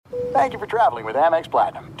Thank you for traveling with Amex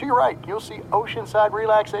Platinum. To your right, you'll see oceanside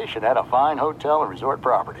relaxation at a fine hotel and resort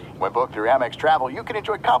property. When booked through Amex Travel, you can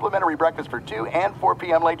enjoy complimentary breakfast for 2 and 4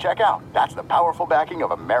 p.m. late checkout. That's the powerful backing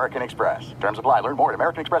of American Express. Terms apply. Learn more at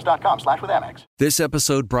americanexpress.com/withAmex. This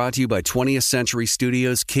episode brought to you by 20th Century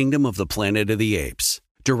Studios' Kingdom of the Planet of the Apes.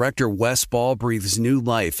 Director Wes Ball breathes new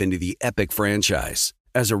life into the epic franchise.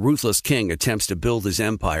 As a ruthless king attempts to build his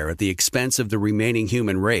empire at the expense of the remaining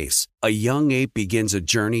human race, a young ape begins a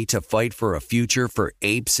journey to fight for a future for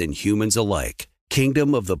apes and humans alike.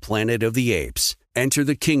 Kingdom of the Planet of the Apes. Enter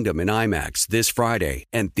the kingdom in IMAX this Friday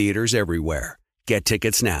and theaters everywhere. Get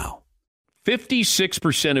tickets now.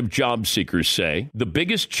 56% of job seekers say the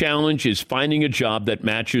biggest challenge is finding a job that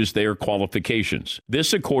matches their qualifications.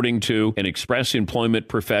 This according to an Express Employment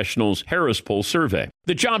Professionals Harris Poll survey.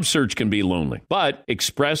 The job search can be lonely, but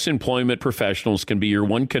Express Employment Professionals can be your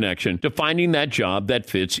one connection to finding that job that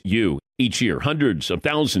fits you. Each year, hundreds of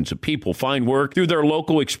thousands of people find work through their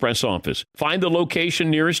local Express office. Find the location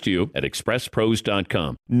nearest you at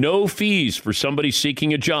expresspros.com. No fees for somebody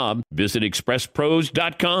seeking a job. Visit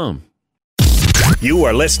expresspros.com. You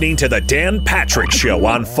are listening to the Dan Patrick Show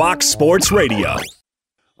on Fox Sports Radio.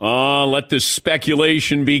 Let the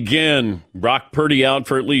speculation begin. Brock Purdy out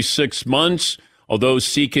for at least 6 months, although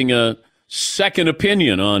seeking a second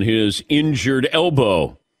opinion on his injured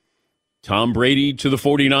elbow. Tom Brady to the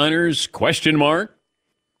 49ers, question mark.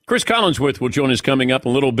 Chris Collinsworth will join us coming up a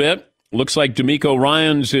little bit. Looks like DeMeco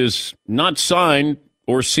Ryans is not signed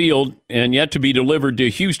or sealed and yet to be delivered to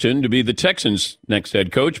Houston to be the Texans' next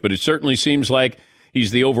head coach, but it certainly seems like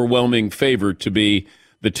he's the overwhelming favorite to be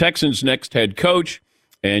the Texans' next head coach,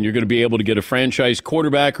 and you're going to be able to get a franchise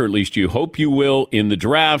quarterback, or at least you hope you will, in the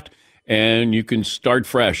draft, and you can start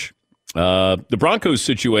fresh. The Broncos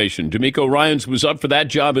situation, DeMeco Ryans was up for that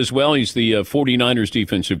job as well. He's the 49ers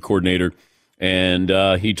defensive coordinator, and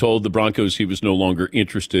he told the Broncos he was no longer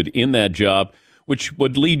interested in that job, which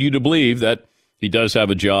would lead you to believe that he does have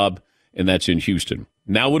a job, and that's in Houston.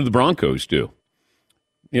 Now what do the Broncos do?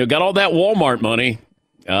 Got all that Walmart money.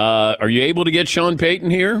 Are you able to get Sean Payton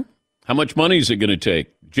here? How much money is it going to take?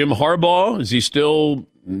 Jim Harbaugh, is he still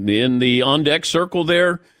in the on-deck circle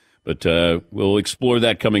there? But we'll explore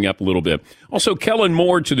that coming up a little bit. Also, Kellen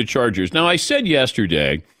Moore to the Chargers. Now, I said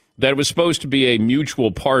yesterday that it was supposed to be a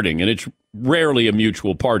mutual parting, and it's rarely a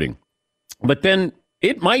mutual parting. But then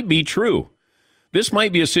it might be true. This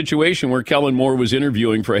might be a situation where Kellen Moore was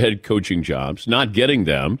interviewing for head coaching jobs, not getting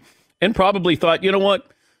them, and probably thought, you know what,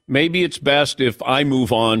 maybe it's best if I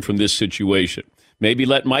move on from this situation. Maybe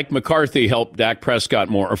let Mike McCarthy help Dak Prescott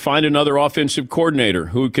more, or find another offensive coordinator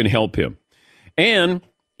who can help him. And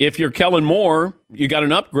if you're Kellen Moore, you got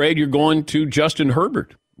an upgrade, you're going to Justin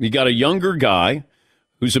Herbert. You got a younger guy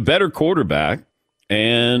who's a better quarterback,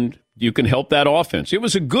 and you can help that offense. It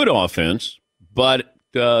was a good offense, but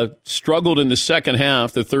struggled in the second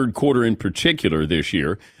half, the third quarter in particular this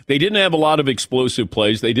year. They didn't have a lot of explosive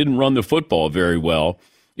plays. They didn't run the football very well,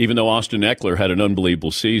 even though Austin Eckler had an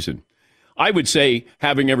unbelievable season. I would say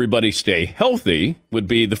having everybody stay healthy would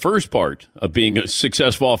be the first part of being a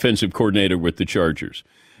successful offensive coordinator with the Chargers.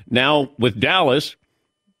 Now, with Dallas,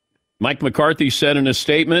 Mike McCarthy said in a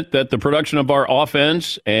statement that the production of our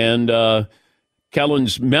offense and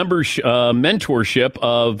Kellen's mentorship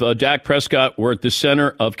of Dak Prescott were at the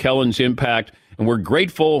center of Kellen's impact, and we're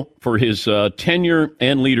grateful for his tenure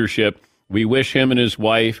and leadership. We wish him and his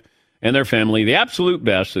wife and their family the absolute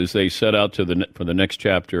best as they set out for the next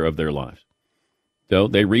chapter of their lives. So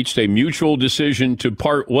they reached a mutual decision to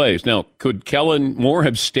part ways. Now, could Kellen Moore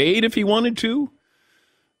have stayed if he wanted to?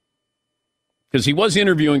 Because he was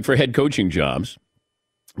interviewing for head coaching jobs,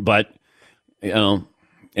 but am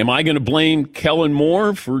I going to blame Kellen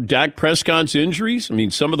Moore for Dak Prescott's injuries? I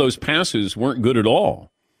mean, some of those passes weren't good at all.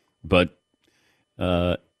 But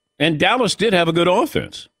and Dallas did have a good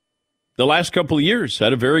offense. The last couple of years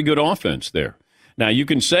had a very good offense there. Now, you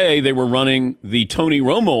can say they were running the Tony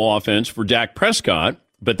Romo offense for Dak Prescott,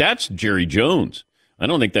 but that's Jerry Jones. I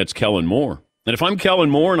don't think that's Kellen Moore. And if I'm Kellen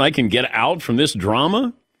Moore and I can get out from this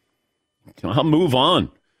drama, I'll move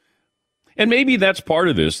on. And maybe that's part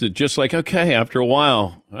of this, that just like, okay, after a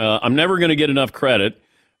while, I'm never going to get enough credit,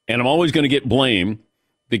 and I'm always going to get blamed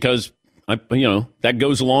because, that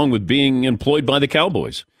goes along with being employed by the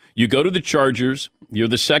Cowboys. You go to the Chargers, you're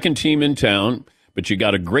the second team in town, but you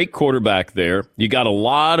got a great quarterback there. You got a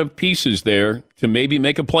lot of pieces there to maybe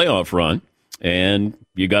make a playoff run, and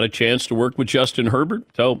you got a chance to work with Justin Herbert.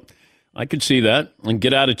 So I could see that and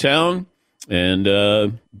get out of town and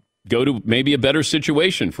go to maybe a better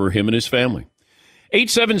situation for him and his family.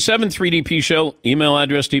 877-3DP Show. Email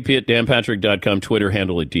address dp@danpatrick.com. Twitter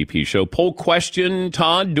handle @DP Show. Poll question,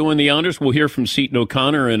 Todd, doing the honors. We'll hear from Seton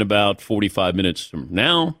O'Connor in about 45 minutes from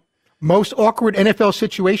now. Most awkward NFL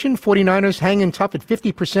situation, 49ers hanging tough at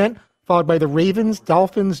 50%, followed by the Ravens,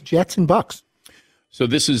 Dolphins, Jets, and Bucks. So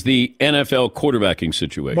this is the NFL quarterbacking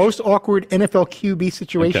situation. Most awkward NFL QB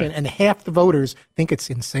situation, and half the voters think it's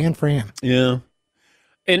in San Fran. Yeah.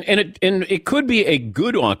 And it could be a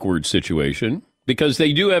good awkward situation because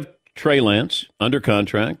they do have Trey Lance under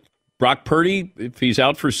contract. Brock Purdy, if he's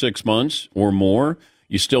out for 6 months or more,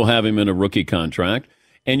 you still have him in a rookie contract.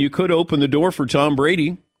 And you could open the door for Tom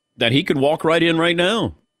Brady that he could walk right in right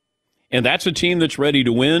now. And that's a team that's ready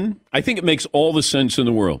to win. I think it makes all the sense in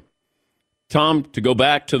the world. Tom, to go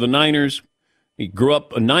back to the Niners, he grew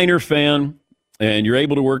up a Niner fan, and you're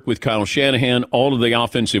able to work with Kyle Shanahan, all of the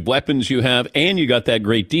offensive weapons you have, and you got that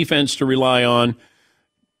great defense to rely on.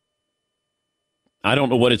 I don't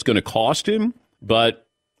know what it's going to cost him, but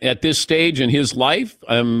at this stage in his life,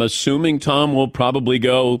 I'm assuming Tom will probably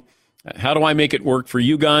go, how do I make it work for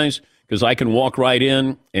you guys? Because I can walk right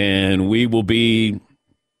in, and we'll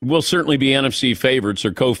certainly be NFC favorites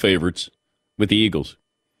or co-favorites with the Eagles.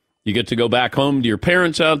 You get to go back home to your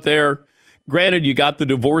parents out there. Granted, you got the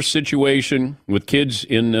divorce situation with kids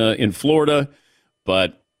in Florida,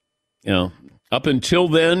 but up until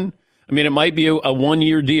then, I mean, it might be a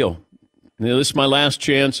one-year deal. This is my last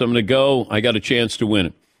chance. I'm going to go. I got a chance to win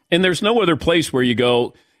it. And there's no other place where you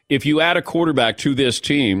go, if you add a quarterback to this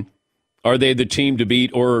team, are they the team to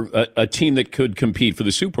beat or a team that could compete for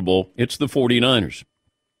the Super Bowl? It's the 49ers.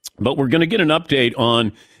 But we're going to get an update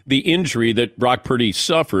on the injury that Brock Purdy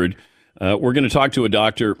suffered. We're going to talk to a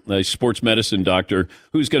doctor, a sports medicine doctor,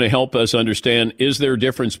 who's going to help us understand, is there a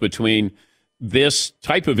difference between this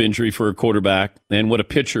type of injury for a quarterback and what a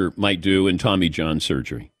pitcher might do in Tommy John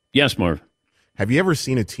surgery? Yes, Marv. Have you ever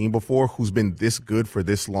seen a team before who's been this good for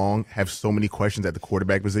this long have so many questions at the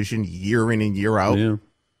quarterback position year in and year out?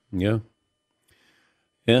 Yeah.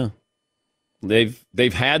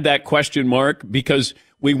 They've had that question mark because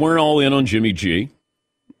we weren't all in on Jimmy G.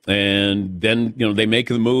 And then, they make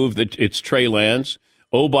the move that it's Trey Lance.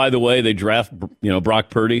 Oh, by the way, they draft, Brock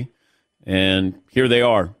Purdy. And here they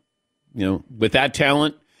are, with that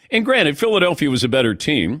talent. And granted, Philadelphia was a better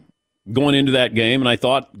team going into that game. And I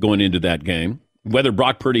thought going into that game, whether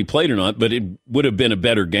Brock Purdy played or not, but it would have been a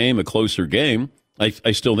better game, a closer game.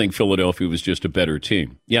 I still think Philadelphia was just a better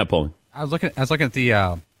team. Yeah, Paulie. I was looking at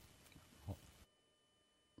the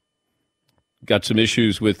got some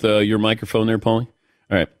issues with your microphone there, Paulie?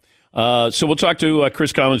 All right. So we'll talk to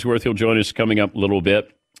Cris Collinsworth. He'll join us coming up a little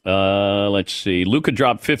bit. Let's see. Luka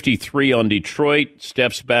dropped 53 on Detroit.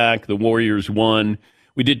 Steps back. The Warriors won.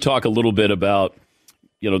 We did talk a little bit about,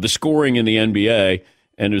 the scoring in the NBA.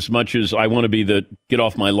 And as much as I want to be the get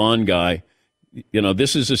off my lawn guy,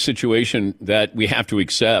 this is a situation that we have to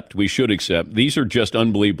accept. We should accept. These are just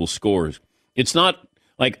unbelievable scores. It's not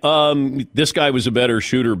like, this guy was a better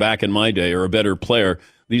shooter back in my day or a better player.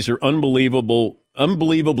 These are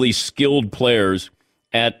unbelievably skilled players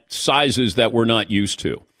at sizes that we're not used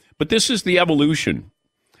to. But this is the evolution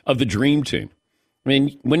of the Dream Team. I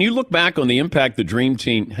mean, when you look back on the impact the Dream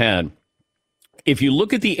Team had, if you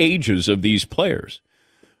look at the ages of these players,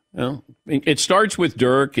 it starts with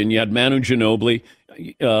Dirk and you had Manu Ginobili.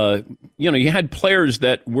 You had players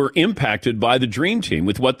that were impacted by the Dream Team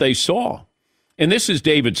with what they saw. And this is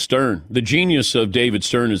David Stern. The genius of David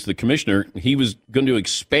Stern as the commissioner, he was going to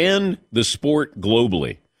expand the sport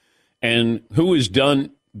globally. And who has done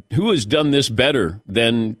this better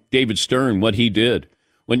than David Stern, what he did?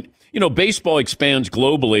 When, baseball expands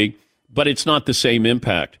globally, but it's not the same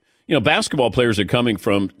impact. Basketball players are coming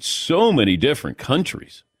from so many different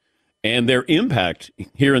countries, and their impact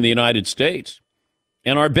here in the United States.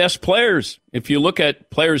 And our best players, if you look at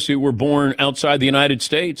players who were born outside the United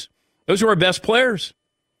States, those are our best players.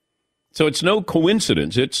 So it's no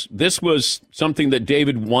coincidence. This was something that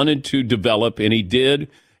David wanted to develop, and he did.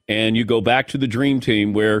 And you go back to the Dream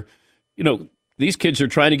Team where, these kids are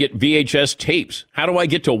trying to get VHS tapes. How do I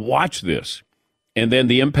get to watch this? And then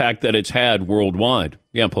the impact that it's had worldwide.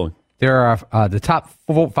 Yeah, Paul. There are the top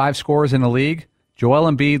 5 scorers in the league: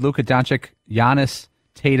 Joel Embiid, Luka Doncic, Giannis,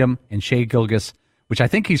 Tatum, and Shai Gilgeous, which I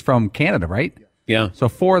think he's from Canada, right? Yeah. So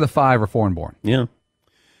 4 of the 5 are foreign-born. Yeah.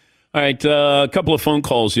 All right, a couple of phone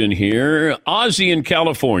calls in here. Ozzy in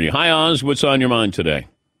California. Hi, Oz. What's on your mind today?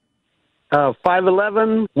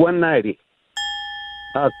 5'11", 190.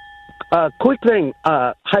 Quick thing,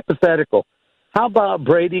 hypothetical. How about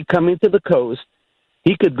Brady coming to the coast?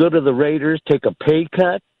 He could go to the Raiders, take a pay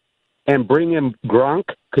cut, and bring in Gronk.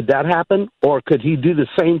 Could that happen? Or could he do the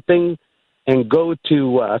same thing and go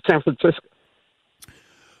to San Francisco?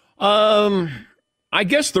 I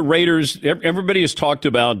guess the Raiders, everybody has talked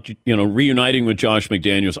about, reuniting with Josh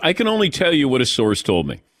McDaniels. I can only tell you what a source told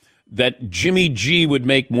me, that Jimmy G would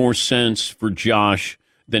make more sense for Josh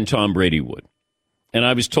than Tom Brady would. And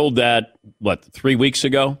I was told that, 3 weeks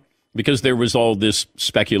ago? Because there was all this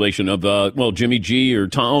speculation of, Jimmy G or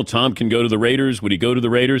Tom can go to the Raiders. Would he go to the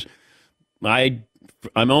Raiders?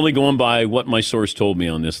 I'm only going by what my source told me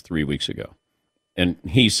on this 3 weeks ago. And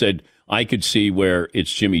he said, I could see where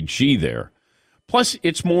it's Jimmy G there. Plus,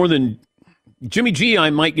 it's more than Jimmy G I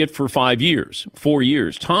might get for 5 years, 4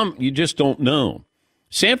 years. Tom, you just don't know.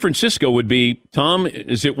 San Francisco would be, Tom,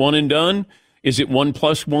 is it one and done? Is it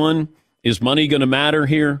 1+1? Is money going to matter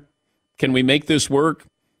here? Can we make this work?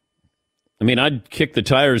 I mean, I'd kick the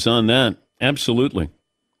tires on that. Absolutely.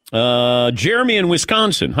 Jeremy in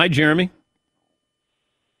Wisconsin. Hi, Jeremy.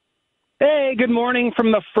 Hey, good morning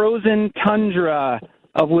from the frozen tundra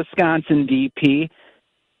of Wisconsin, DP.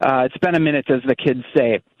 It's been a minute, as the kids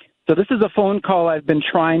say. So this is a phone call I've been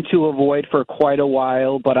trying to avoid for quite a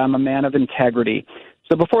while, but I'm a man of integrity.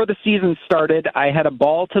 So before the season started, I had a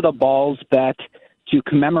ball-to-the-balls bet to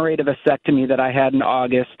commemorate a vasectomy that I had in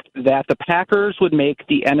August that the Packers would make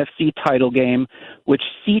the NFC title game, which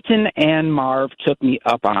Seaton and Marv took me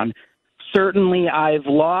up on. Certainly I've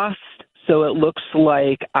lost, so it looks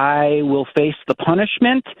like I will face the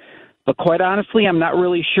punishment. But quite honestly, I'm not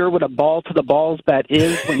really sure what a ball-to-the-balls bet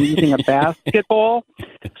is when using a basketball.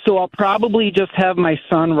 So I'll probably just have my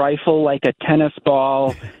son rifle like a tennis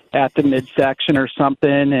ball at the midsection or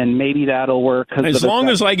something, and maybe that'll work. As long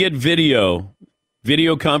as I get video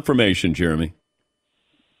confirmation, Jeremy.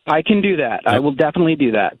 I can do that. I will definitely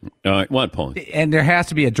do that. All right, what, Paul? And there has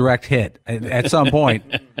to be a direct hit at some point.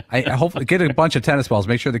 I hope get a bunch of tennis balls.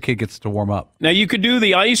 Make sure the kid gets to warm up. Now, you could do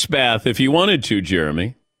the ice bath if you wanted to,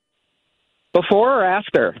 Jeremy. Before or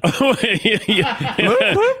after?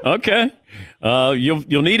 Okay.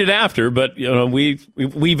 You'll need it after, but we've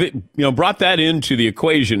brought that into the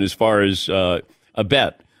equation as far as a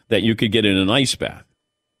bet that you could get in an ice bath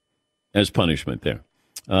as punishment there.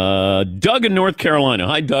 Doug in North Carolina.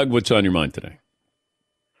 Hi, Doug. What's on your mind today?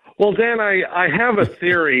 Well, Dan, I have a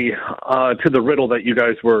theory to the riddle that you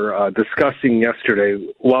guys were discussing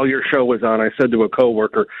yesterday. While your show was on, I said to a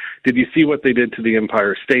coworker, did you see what they did to the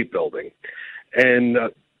Empire State Building? And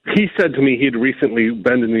he said to me he'd recently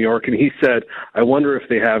been to New York, and he said, I wonder if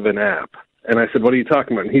they have an app. And I said, what are you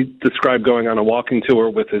talking about? And he described going on a walking tour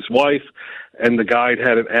with his wife, and the guide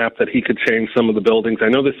had an app that he could change some of the buildings. I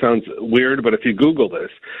know this sounds weird, but if you Google this,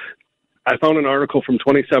 I found an article from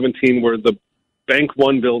 2017 where the Bank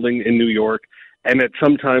One building in New York, and at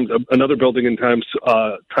sometimes another building in Times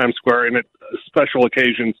Square, and at special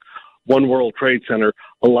occasions, One World Trade Center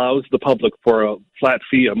allows the public for a flat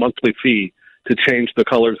fee, a monthly fee, to change the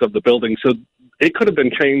colors of the building. So it could have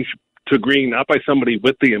been changed to green, not by somebody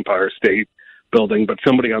with the Empire State Building, but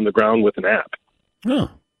somebody on the ground with an app.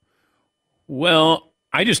 Oh. Well,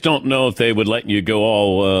 I just don't know if they would let you go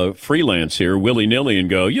all freelance here, willy-nilly,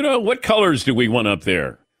 and go, what colors do we want up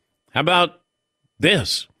there? How about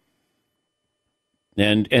this?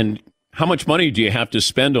 And how much money do you have to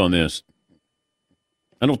spend on this?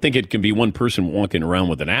 I don't think it can be one person walking around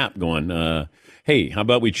with an app going, hey, how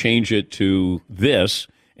about we change it to this,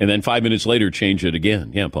 and then 5 minutes later change it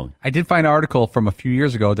again? Yeah, Paul. I did find an article from a few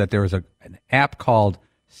years ago that there was an app called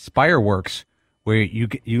Spireworks where you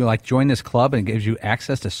join this club and it gives you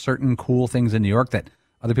access to certain cool things in New York that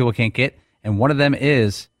other people can't get. And one of them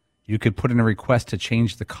is you could put in a request to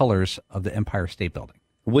change the colors of the Empire State Building.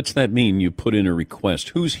 What's that mean? You put in a request?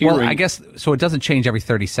 Who's hearing? Well, I guess so. It doesn't change every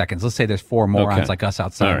 30 seconds. Let's say there's four morons like us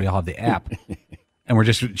outside. Right. We all have the app, and we're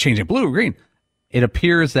just changing blue or green. It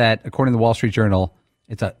appears that, according to the Wall Street Journal,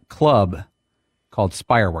 it's a club called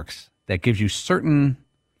Spireworks that gives you certain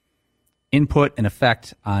input and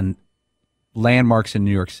effect on landmarks in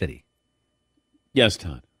New York City. Yes,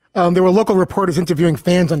 Todd. There were local reporters interviewing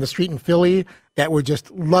fans on the street in Philly that were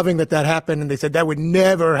just loving that happened, and they said that would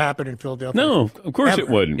never happen in Philadelphia. No, of course Ever. It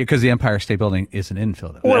wouldn't. Because the Empire State Building isn't in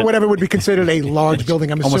Philadelphia. Or whatever would be considered a large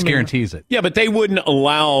building. I'm almost assuming. guarantees it. Yeah, but they wouldn't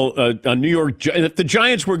allow a New York... If the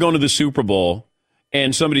Giants were going to the Super Bowl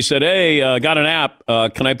and somebody said, hey, got an app,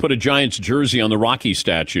 can I put a Giants jersey on the Rocky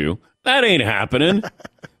statue? That ain't happening.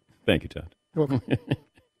 Thank you, Todd. Well,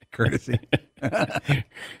 Courtesy.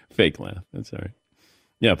 Fake laugh. That's all right.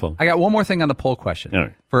 Yeah, Paul. I got one more thing on the poll question. All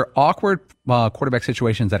right. For awkward quarterback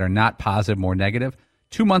situations that are not positive, more negative,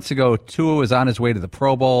 2 months ago, Tua was on his way to the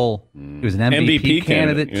Pro Bowl. He was an MVP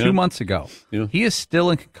candidate yeah. 2 months ago. Yeah. He is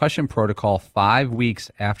still in concussion protocol 5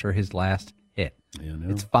 weeks after his last hit. Yeah,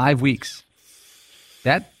 no. It's 5 weeks.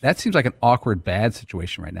 That seems like an awkward, bad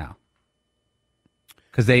situation right now.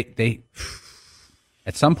 Because they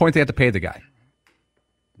at some point they have to pay the guy.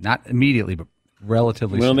 Not immediately, but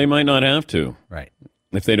relatively soon. They might not have to. Right.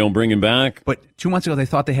 If they don't bring him back. But 2 months ago, they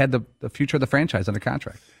thought they had the future of the franchise under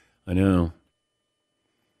contract. I know.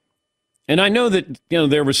 And I know that,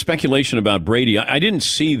 there was speculation about Brady. I didn't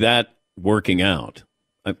see that working out.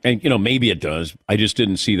 And, maybe it does. I just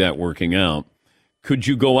didn't see that working out. Could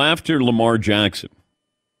you go after Lamar Jackson?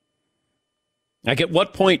 Like, at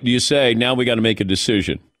what point do you say, now we got to make a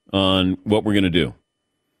decision on what we're going to do?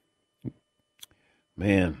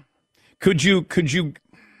 Man, could you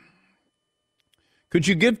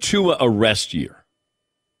give Tua a rest year?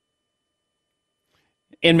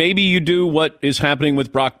 And maybe you do what is happening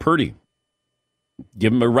with Brock Purdy.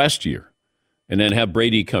 Give him a rest year and then have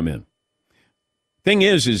Brady come in. Thing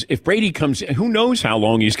is if Brady comes in, who knows how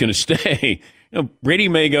long he's going to stay? Brady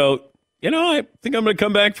may go, I think I'm going to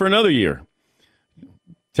come back for another year.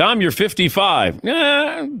 Tom, you're 55.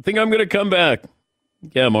 I think I'm going to come back.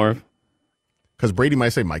 Yeah, Marv. Because Brady might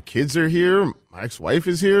say, my kids are here. My ex-wife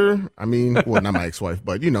is here. I mean, well, not my ex-wife,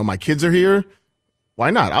 but, my kids are here.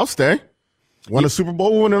 Why not? I'll stay. Won a Super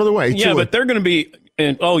Bowl, win another way. Yeah, but they're going to be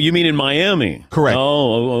you mean in Miami? Correct.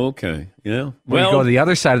 Oh, okay. Yeah. Well, you go to the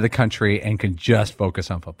other side of the country and can just focus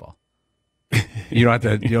on football. You don't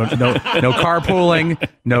have to, no carpooling,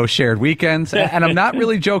 no shared weekends. And I'm not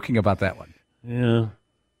really joking about that one. Yeah.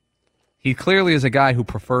 He clearly is a guy who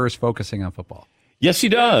prefers focusing on football. Yes, he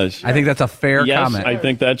does. I think that's a fair comment. I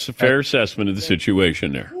think that's a fair assessment of the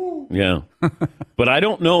situation there. Yeah. But I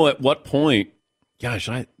don't know at what point, gosh,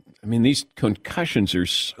 I mean, these concussions are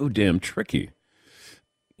so damn tricky.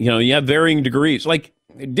 You have varying degrees. Like,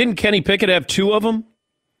 didn't Kenny Pickett have 2 of them?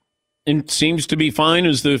 And seems to be fine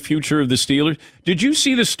as the future of the Steelers. Did you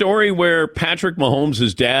see the story where Patrick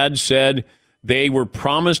Mahomes' dad said they were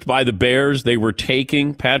promised by the Bears they were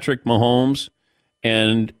taking Patrick Mahomes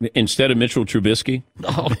and instead of Mitchell Trubisky?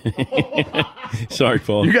 Oh. Sorry,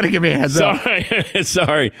 Paul. You got to give me a heads up.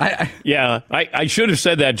 Sorry. I should have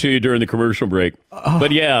said that to you during the commercial break.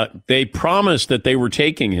 But yeah, they promised that they were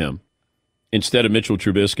taking him instead of Mitchell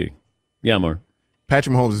Trubisky. Yeah, Mark.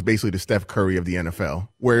 Patrick Mahomes is basically the Steph Curry of the NFL,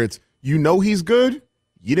 where it's, he's good.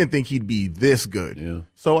 You didn't think he'd be this good. Yeah.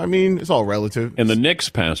 So, I mean, it's all relative. And the Knicks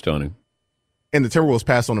passed on him. And the Timberwolves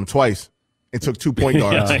passed on him twice and took 2 point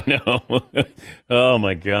guards. Yeah, I know. Oh,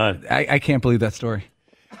 my God. I can't believe that story.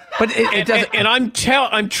 But it doesn't. And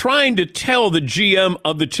I'm trying to tell the GM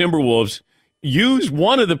of the Timberwolves, use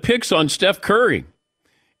one of the picks on Steph Curry.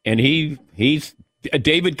 And he's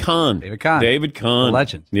David Kahn. The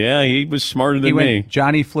legend. Yeah, he was smarter than me.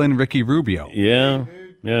 Johnny Flynn, Ricky Rubio. Yeah.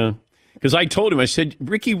 Because I told him, I said,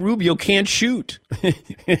 Ricky Rubio can't shoot.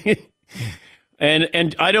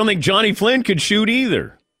 and I don't think Johnny Flynn could shoot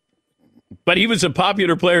either. But he was a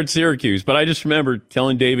popular player at Syracuse. But I just remember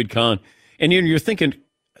telling David Kahn. And you're thinking,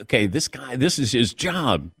 okay, this guy, this is his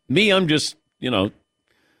job. Me, I'm just,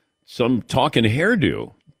 some talking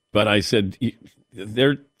hairdo. But I said,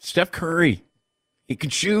 they're Steph Curry. He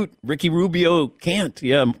could shoot. Ricky Rubio can't.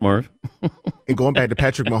 Yeah, Marv. And going back to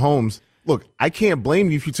Patrick Mahomes, look, I can't blame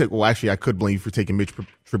you if you take. Well, actually, I could blame you for taking Mitch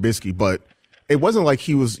Trubisky, but it wasn't like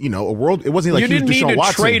he was, a world. It wasn't like he was Deshaun Watson. You didn't need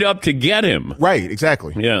to trade up to get him. Right,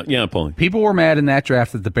 exactly. Yeah, Paul. People were mad in that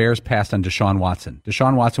draft that the Bears passed on Deshaun Watson.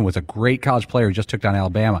 Deshaun Watson was a great college player who just took down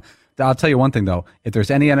Alabama. I'll tell you one thing, though. If there's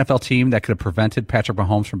any NFL team that could have prevented Patrick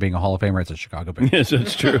Mahomes from being a Hall of Famer, it's the Chicago Bears. Yes,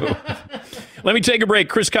 that's true. Let me take a break.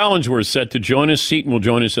 Cris Collinsworth set to join us. Seton will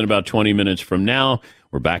join us in about 20 minutes from now.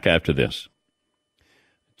 We're back after this.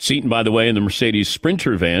 Seton, by the way, in the Mercedes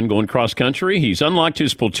Sprinter van going cross country. He's unlocked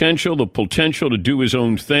his potential, the potential to do his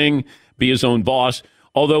own thing, be his own boss.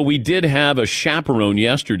 Although we did have a chaperone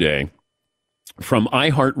yesterday from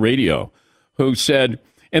iHeartRadio who said,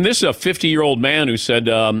 and this is a 50-year-old man who said,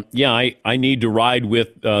 I need to ride with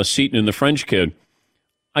Seton and the French kid.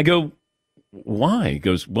 I go, why? He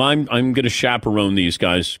goes, well, I'm going to chaperone these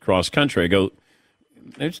guys cross country. I go,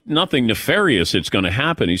 there's nothing nefarious that's going to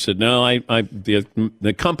happen. He said, no,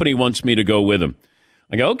 the company wants me to go with him.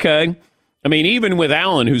 I go, okay. I mean, even with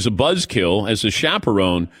Alan, who's a buzzkill, as a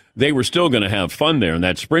chaperone, they were still going to have fun there in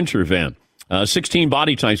that Sprinter van. 16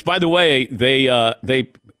 body types. By the way, they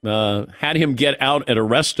had him get out at a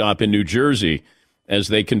rest stop in New Jersey as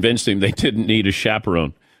they convinced him they didn't need a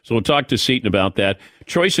chaperone. So we'll talk to Seton about that.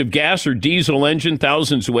 Choice of gas or diesel engine,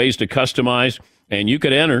 thousands of ways to customize. And you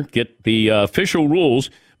could enter, get the official rules.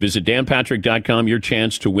 Visit danpatrick.com, your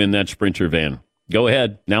chance to win that Sprinter van. Go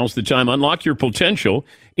ahead. Now's the time. Unlock your potential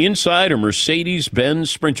inside a Mercedes-Benz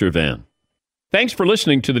Sprinter van. Thanks for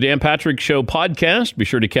listening to the Dan Patrick Show podcast. Be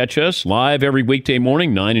sure to catch us live every weekday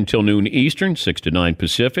morning, 9 until noon Eastern, 6 to 9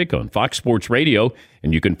 Pacific on Fox Sports Radio.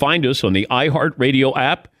 And you can find us on the iHeartRadio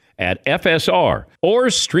app at FSR or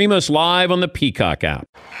stream us live on the Peacock app.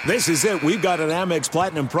 This is it. We've got an Amex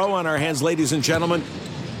Platinum Pro on our hands, ladies and gentlemen.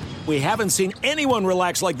 We haven't seen anyone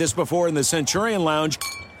relax like this before in the Centurion Lounge.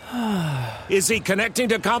 Is he connecting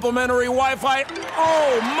to complimentary Wi-Fi?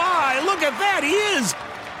 Oh, my. Look at that. He is.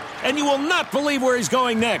 And you will not believe where he's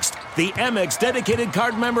going next. The Amex dedicated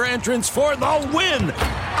card member entrance for the win.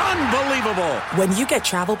 Unbelievable. When you get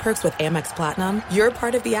travel perks with Amex Platinum, you're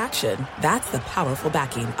part of the action. That's the powerful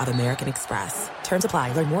backing of American Express. Terms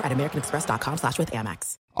apply. Learn more at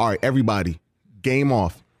americanexpress.com/withAmex. All right, everybody, game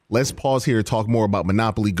off. Let's pause here to talk more about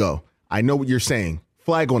Monopoly Go. I know what you're saying.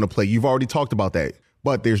 Flag on the play. You've already talked about that.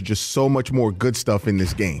 But there's just so much more good stuff in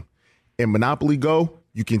this game. In Monopoly Go,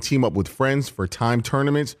 you can team up with friends for time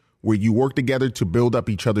tournaments where you work together to build up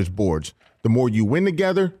each other's boards. The more you win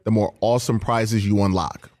together, the more awesome prizes you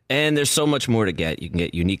unlock. And there's so much more to get. You can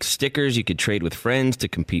get unique stickers. You could trade with friends to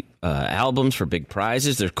compete albums for big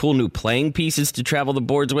prizes. There's cool new playing pieces to travel the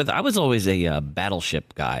boards with. I was always a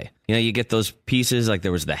battleship guy. You know, you get those pieces, like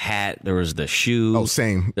there was the hat, there was the shoe. Oh,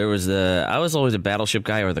 same. I was always a battleship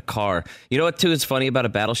guy, or the car. You know what, too, is funny about a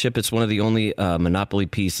battleship? It's one of the only Monopoly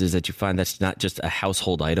pieces that you find that's not just a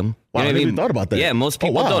household item. Wow, You know I what never even thought about that. Yeah, most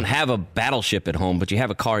people wow. don't have a battleship at home, but you have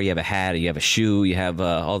a car, you have a hat, you have a shoe, you have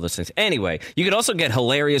all those things. Anyway, you could also get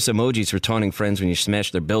hilarious emojis for taunting friends when you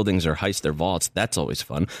smash their buildings or heist their vaults. That's always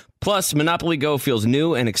fun. Plus, Monopoly Go feels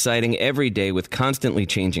new and exciting every day with constantly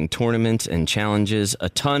changing tournaments and challenges. A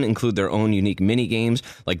ton include their own unique mini games,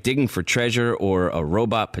 like digging for treasure or a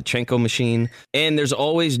robot Pachinko machine. And there's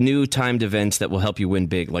always new timed events that will help you win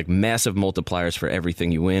big, like massive multipliers for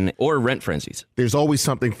everything you win, or rent frenzies. There's always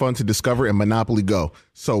something fun to discover in Monopoly Go.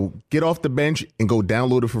 So get off the bench and go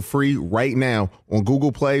download it for free right now on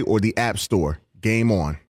Google Play or the App Store. Game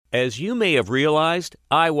on. As you may have realized,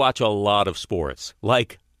 I watch a lot of sports,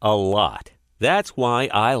 like a lot. That's why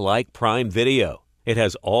I like Prime Video. It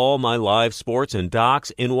has all my live sports and docs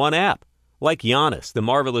in one app, like Giannis, The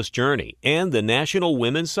Marvelous Journey, and the National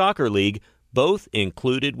Women's Soccer League, both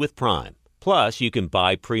included with Prime. Plus, you can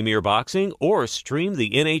buy Premier Boxing or stream the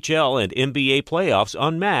NHL and NBA playoffs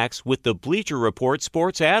on Max with the Bleacher Report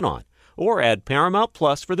Sports add-on, or add Paramount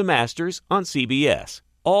Plus for the Masters on CBS.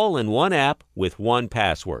 All in one app with one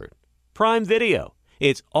password. Prime Video.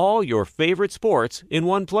 It's all your favorite sports in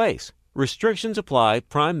one place. Restrictions apply.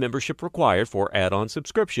 Prime membership required for add-on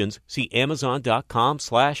subscriptions. See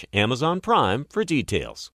Amazon.com/Amazon Prime for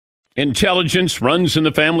details. Intelligence runs in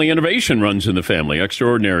the family. Innovation runs in the family.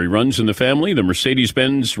 Extraordinary runs in the family. The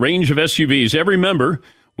Mercedes-Benz range of SUVs. Every member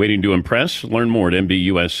waiting to impress. Learn more at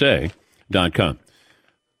MBUSA.com.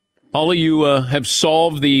 All of you have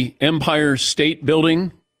solved the Empire State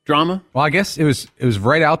Building drama? Well, I guess it was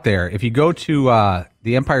right out there. If you go to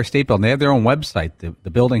the Empire State Building, they have their own website. The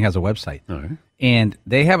building has a website. All right. And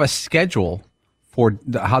they have a schedule for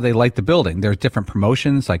how they light the building. There's different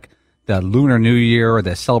promotions, like the Lunar New Year or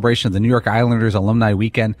the celebration of the New York Islanders Alumni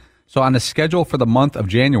Weekend. So on the schedule for the month of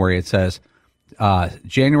January, it says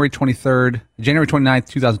January 29th,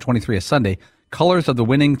 2023, a Sunday, colors of the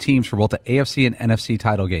winning teams for both the AFC and NFC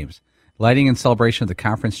title games, lighting in celebration of the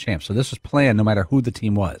conference champs. So this was planned no matter who the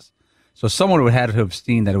team was. So someone would have had to have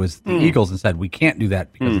seen that it was the Eagles and said, we can't do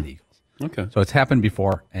that because of the Eagles. Okay. So it's happened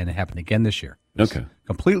before, and it happened again this year. Okay.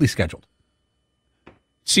 Completely scheduled.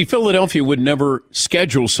 See, Philadelphia would never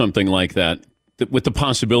schedule something like that with the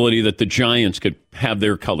possibility that the Giants could have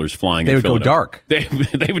their colors flying. They would go dark. They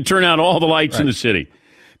would turn out all the lights in the city.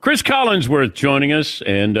 Cris Collinsworth joining us,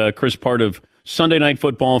 and Chris, part of Sunday Night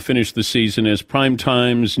Football, finished the season as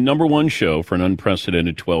Primetime's #1 show for an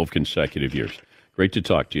unprecedented 12 consecutive years. Great to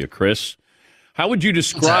talk to you, Chris. How would you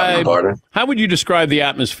describe the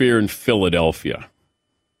atmosphere in Philadelphia?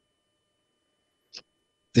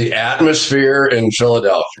 The atmosphere in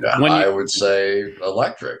Philadelphia, I would say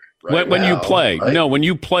electric. When you play, right? No, when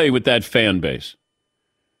you play with that fan base.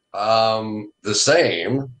 The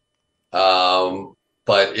same,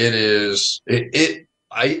 but it is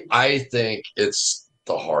I think it's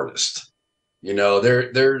the hardest. You know,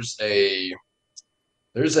 there's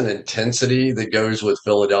an intensity that goes with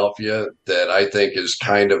Philadelphia that I think is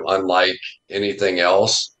kind of unlike anything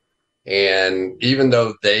else. And even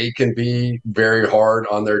though they can be very hard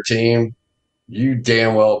on their team, you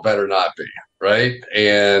damn well better not be, right?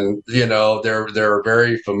 And you know, they're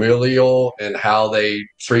very familial in how they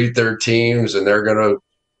treat their teams, and they're gonna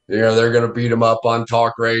beat them up on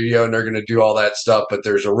talk radio, and they're gonna do all that stuff. But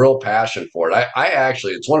there's a real passion for it. I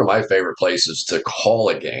actually, it's one of my favorite places to call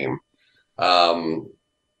a game.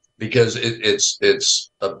 because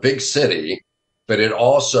it's a big city, but it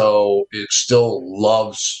still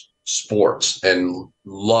loves sports and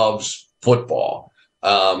loves football.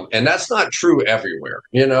 And that's not true everywhere,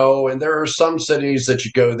 and there are some cities that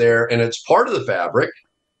you go there and it's part of the fabric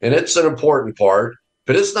and it's an important part,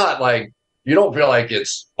 but it's not like you don't feel like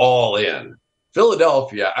it's all in.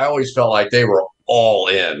 Philadelphia, I always felt like they were all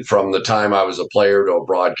in from the time I was a player to a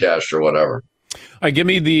broadcaster or whatever. Give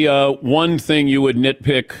me the one thing you would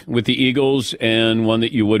nitpick with the Eagles and one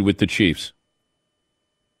that you would with the Chiefs.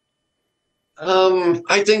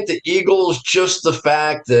 I think the Eagles, just the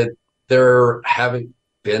fact that haven't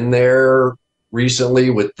been there recently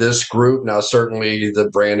with this group. Now, certainly the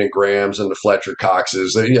Brandon Grahams and the Fletcher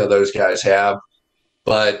Coxes, those guys have,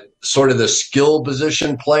 but sort of the skill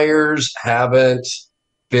position players haven't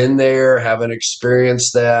been there, haven't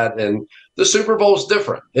experienced that. And the Super Bowl is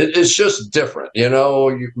different. It's just different. You know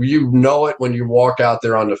it when you walk out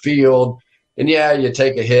there on the field, and you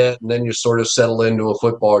take a hit and then you sort of settle into a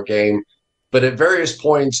football game. But at various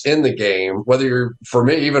points in the game, whether you're, for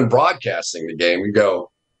me, even broadcasting the game, you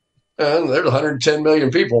go, there's 110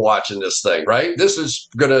 million people watching this thing, right? This is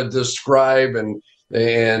going to describe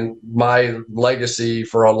and my legacy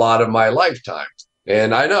for a lot of my lifetime.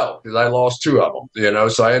 And I know because I lost two of them,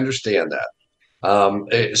 so I understand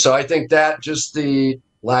that. So I think that just the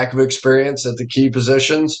lack of experience at the key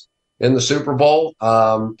positions in the Super Bowl,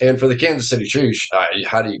 and for the Kansas City Chiefs,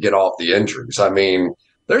 how do you get off the injuries? I mean,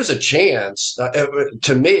 there's a chance.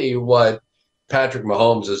 To me, what Patrick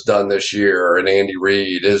Mahomes has done this year and Andy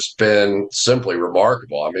Reid has been simply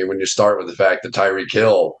remarkable. I mean, when you start with the fact that Tyreek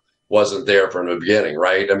Hill wasn't there from the beginning,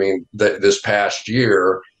 right? I mean, this past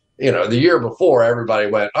year, the year before, everybody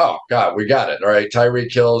went, oh, God, we got it. All right,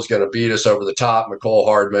 Tyreek Hill is going to beat us over the top, McCole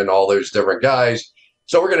Hardman, all those different guys.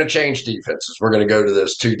 So we're going to change defenses. We're going to go to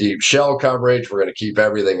this two deep shell coverage. We're going to keep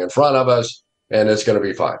everything in front of us, and it's going to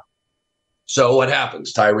be fine. So what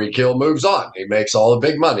happens? Tyreek Hill moves on. He makes all the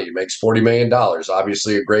big money. He makes $40 million.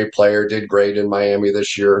 Obviously a great player, did great in Miami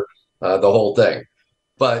this year, the whole thing.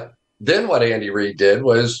 But then what Andy Reid did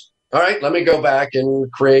was, all right, let me go back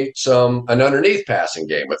and create an underneath passing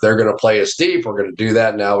game. If they're going to play us deep, we're going to do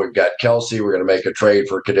that. Now we've got Kelsey. We're going to make a trade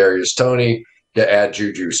for Kadarius Toney to add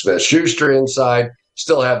Juju Smith-Schuster inside.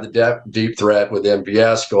 Still have the deep threat with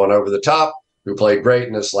MVS going over the top, who played great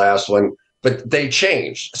in this last one. But they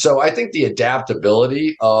changed. So I think the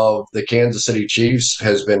adaptability of the Kansas City Chiefs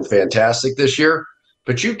has been fantastic this year.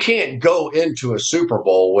 But you can't go into a Super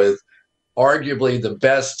Bowl with arguably the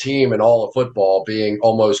best team in all of football being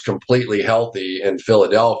almost completely healthy in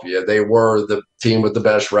Philadelphia. They were the team with the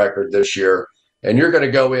best record this year. And you're going to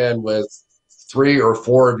go in with 3 or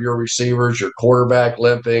 4 of your receivers, your quarterback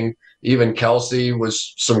limping. Even Kelsey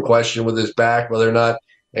was some question with his back, whether or not.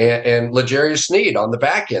 And L'Jarius Sneed on the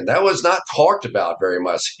back end. That was not talked about very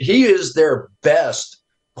much. He is their best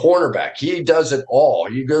cornerback. He does it all.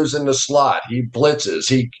 He goes in the slot. He blitzes.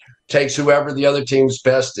 He takes whoever the other team's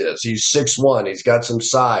best is. He's 6'1". He's got some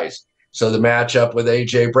size. So the matchup with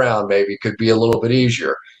A.J. Brown maybe could be a little bit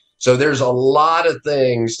easier. So there's a lot of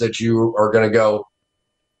things that you are going to go,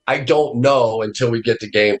 I don't know until we get to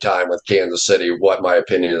game time with Kansas City what my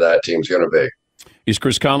opinion of that team's going to be. He's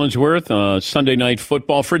Cris Collinsworth, Sunday Night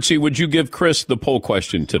Football. Fritzy, would you give Chris the poll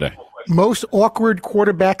question today? Most awkward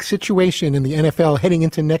quarterback situation in the NFL heading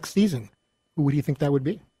into next season. Who would you think that would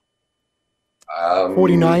be?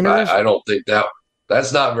 49ers? I don't think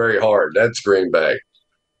that's not very hard. That's Green Bay.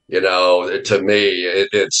 To me,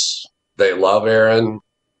 it's they love Aaron.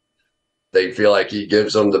 They feel like he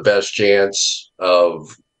gives them the best chance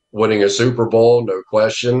of winning a Super Bowl, no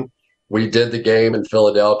question. We did the game in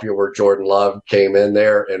Philadelphia where Jordan Love came in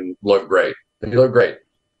there and looked great. He looked great.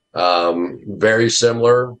 Very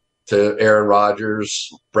similar to Aaron Rodgers,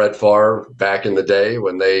 Brett Favre back in the day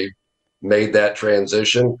when they made that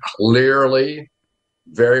transition. Clearly,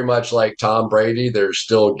 very much like Tom Brady, there's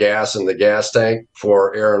still gas in the gas tank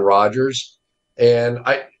for Aaron Rodgers. And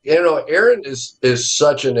Aaron is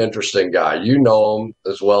such an interesting guy. You know him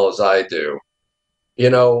as well as I do.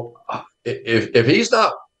 If he's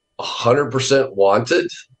not 100% wanted,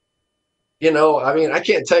 I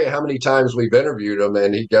can't tell you how many times we've interviewed him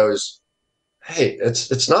and he goes, hey,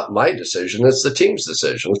 it's not my decision. It's the team's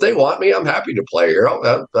decision. If they want me, I'm happy to play here.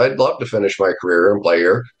 I'd love to finish my career and play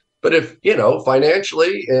here. But if,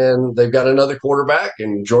 financially and they've got another quarterback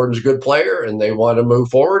and Jordan's a good player and they want to move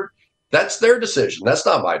forward, that's their decision. That's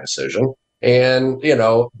not my decision. And,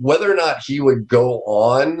 whether or not he would go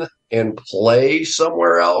on and play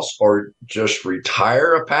somewhere else or just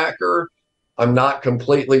retire a Packer, I'm not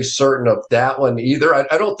completely certain of that one either.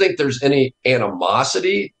 I don't think there's any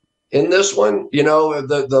animosity in this one.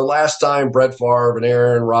 The last time Brett Favre and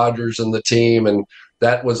Aaron Rodgers and the team, and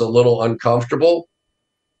that was a little uncomfortable.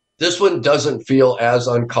 This one doesn't feel as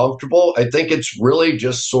uncomfortable. I think it's really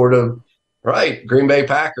just sort of, right, Green Bay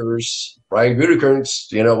Packers, Brian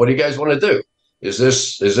Gutekunst, what do you guys want to do? Is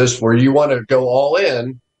this where you want to go all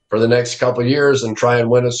in for the next couple of years and try and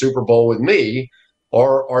win a Super Bowl with me?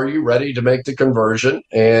 Or are you ready to make the conversion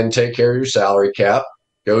and take care of your salary cap,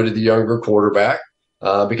 go to the younger quarterback?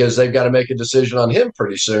 Because they've got to make a decision on him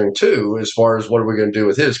pretty soon, too, as far as what are we going to do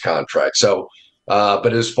with his contract. So,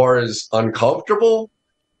 but as far as uncomfortable,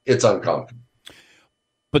 it's uncomfortable.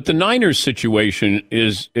 But the Niners situation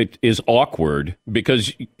is awkward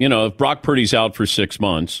because, if Brock Purdy's out for 6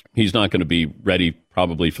 months, he's not going to be ready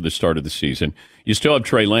probably for the start of the season. You still have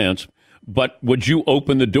Trey Lance, but would you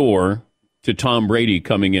open the door to Tom Brady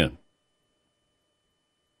coming in?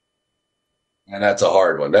 And that's a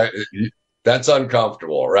hard one. That's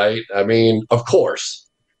uncomfortable, right? I mean, of course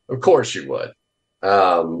you would.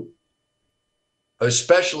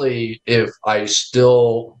 Especially if I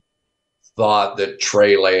still thought that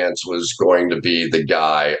Trey Lance was going to be the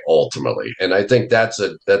guy ultimately. And I think that's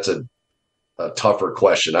a tougher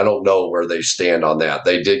question. I don't know where they stand on that.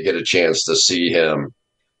 They did get a chance to see him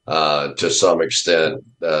to some extent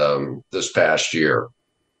this past year.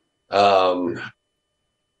 But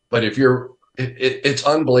it's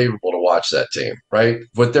unbelievable to watch that team, right?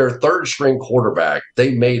 With their third string quarterback,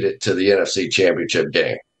 they made it to the NFC Championship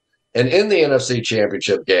game. And in the NFC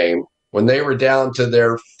Championship game, when they were down to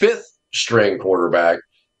their fifth string quarterback,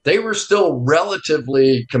 they were still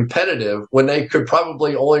relatively competitive when they could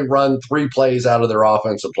probably only run 3 plays out of their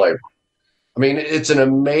offensive playbook. I mean, it's an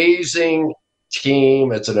amazing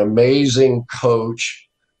team. It's an amazing coach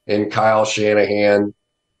in Kyle Shanahan.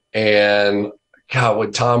 And God,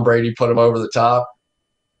 would Tom Brady put him over the top?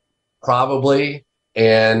 Probably.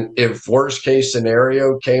 And if worst case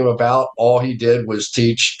scenario came about, all he did was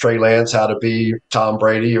teach Trey Lance how to be Tom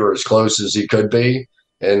Brady or as close as he could be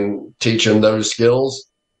and teach him those skills,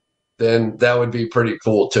 then that would be pretty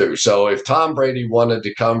cool too. So if Tom Brady wanted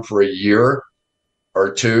to come for a year or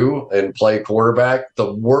two and play quarterback,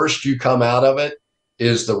 the worst you come out of it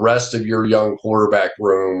is the rest of your young quarterback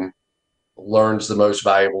room learns the most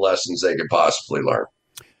valuable lessons they could possibly learn.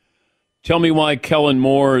 Tell me why Kellen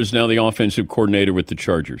Moore is now the offensive coordinator with the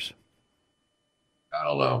Chargers. I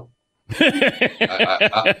don't know.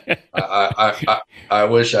 I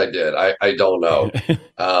wish I did. I don't know.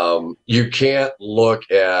 You can't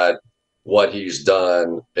look at what he's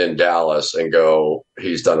done in Dallas and go,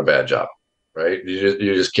 he's done a bad job, right?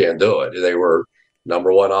 You just can't do it. They were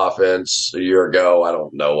number one offense a year ago. I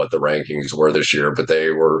don't know what the rankings were this year, but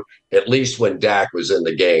they were, at least when Dak was in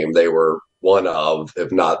the game, they were one of,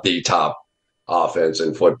 if not the top offense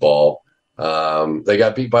in football. They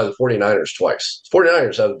got beat by the 49ers twice.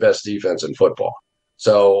 49ers have the best defense in football.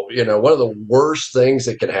 So, one of the worst things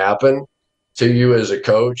that can happen to you as a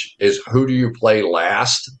coach is who do you play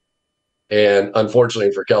last? And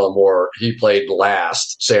unfortunately for Kellen Moore, he played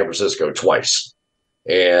last San Francisco twice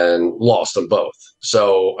and lost them both.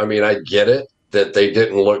 So, I mean, I get it that they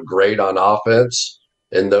didn't look great on offense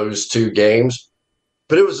in those 2 games,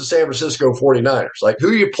 but it was the San Francisco 49ers. Like, who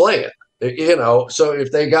are you playing? So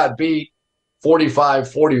if they got beat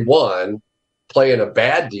 45-41 playing a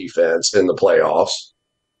bad defense in the playoffs,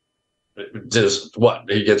 just what,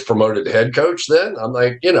 he gets promoted to head coach then? I'm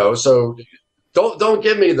like, so don't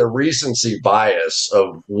give me the recency bias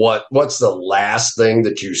of what's the last thing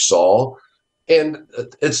that you saw. And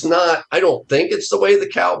it's not, I don't think it's the way the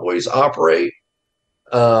Cowboys operate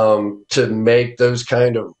to make those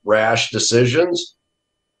kind of rash decisions.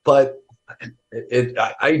 But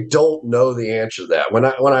I don't know the answer to that. When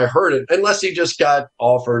I heard it, unless he just got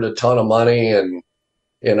offered a ton of money and,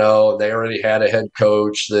 they already had a head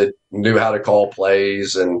coach that knew how to call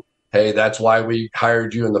plays and, hey, that's why we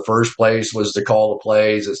hired you in the first place, was to call the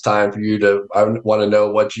plays. It's time for you I want to know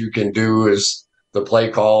what you can do as the play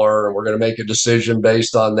caller, and we're going to make a decision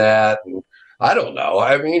based on that. And I don't know.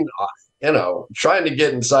 I mean, trying to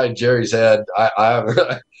get inside Jerry's head,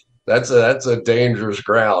 that's a dangerous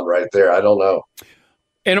ground right there. I don't know.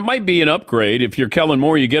 And it might be an upgrade. If you're Kellen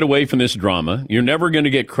Moore, you get away from this drama. You're never going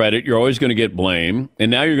to get credit. You're always going to get blame.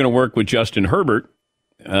 And now you're going to work with Justin Herbert.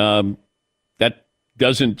 That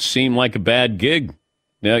doesn't seem like a bad gig.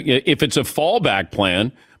 Now, if it's a fallback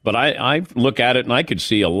plan, but I look at it and I could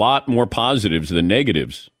see a lot more positives than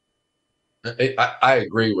negatives. I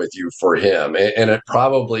agree with you for him. And it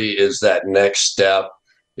probably is that next step.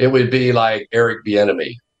 It would be like Eric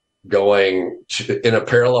Bieniemy going in a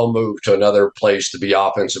parallel move to another place to be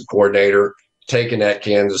offensive coordinator taking that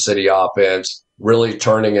Kansas City offense, really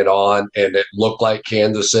turning it on, and it looked like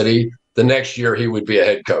Kansas City, the next year he would be a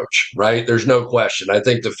head coach, right? There's no question. I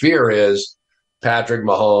think the fear is Patrick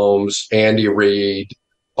Mahomes, Andy Reid,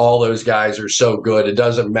 all those guys are so good. It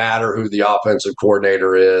doesn't matter who the offensive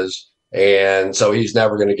coordinator is. And so he's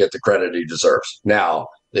never going to get the credit he deserves. Now,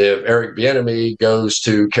 if Eric Bieniemy goes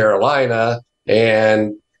to Carolina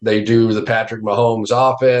and they do the Patrick Mahomes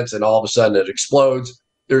offense and all of a sudden it explodes,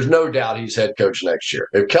 there's no doubt he's head coach next year.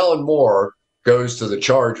 If Kellen Moore goes to the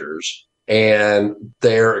Chargers and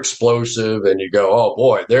they're explosive and you go, oh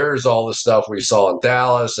boy, there's all the stuff we saw in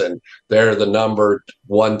Dallas and they're the number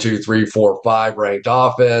 1, 2, 3, 4, 5 ranked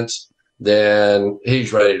offense, then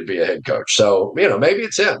he's ready to be a head coach. So, maybe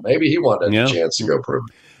it's him. Maybe he wanted a chance to go prove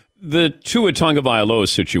it. The Tua Tagovailoa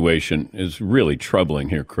situation is really troubling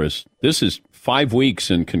here, Chris. This is 5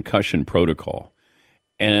 weeks in concussion protocol.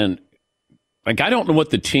 And I don't know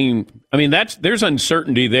what the team, there's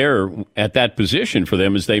uncertainty there at that position for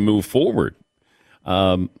them as they move forward.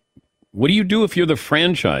 What do you do if you're the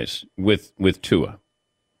franchise with Tua?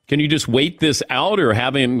 Can you just wait this out or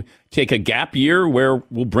have him take a gap year where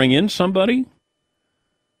we'll bring in somebody?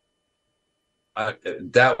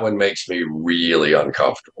 That one makes me really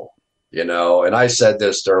uncomfortable, and I said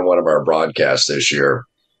this during one of our broadcasts this year,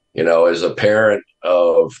 as a parent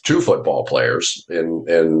of 2 football players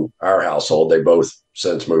in our household, they both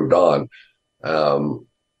since moved on.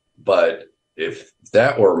 But if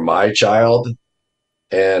that were my child,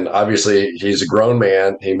 and obviously he's a grown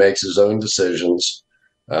man, he makes his own decisions.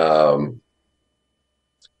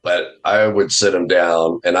 But I would sit him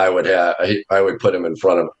down and I would put him in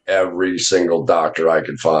front of every single doctor I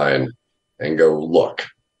could find and go, look,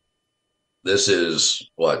 this is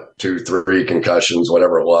 2, 3 concussions,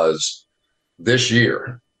 whatever it was this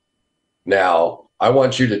year. Now I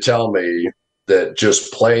want you to tell me that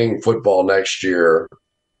just playing football next year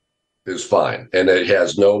is fine. And it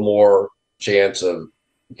has no more chance of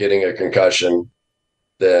getting a concussion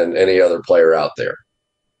than any other player out there.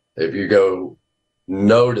 If you go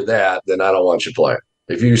no to that, then I don't want you playing.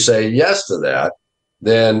 If you say yes to that,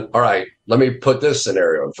 then all right, let me put this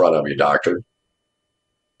scenario in front of you, doctor.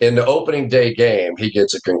 In the opening day game, he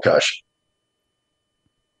gets a concussion.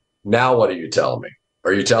 Now what are you telling me?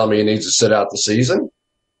 Are you telling me he needs to sit out the season?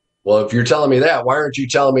 Well, if you're telling me that, why aren't you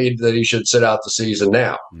telling me that he should sit out the season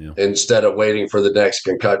now instead of waiting for the next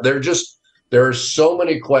concussion? There are so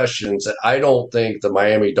many questions that I don't think the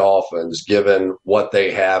Miami Dolphins, given what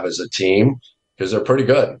they have as a team, because they're pretty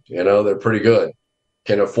good, they're pretty good,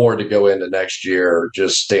 can afford to go into next year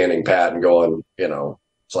just standing pat and going,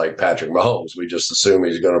 it's like Patrick Mahomes. We just assume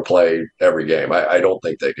he's going to play every game. I don't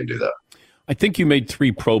think they can do that. I think you made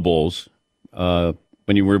 3 Pro Bowls when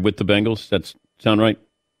you were with the Bengals. That sound right?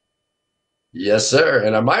 Yes, sir.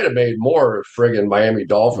 And I might have made more if friggin' Miami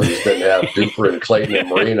Dolphins didn't have Duper and Clayton and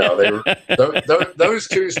Marino. Those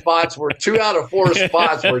 2 spots were 2 out of 4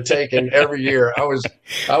 spots were taken every year. I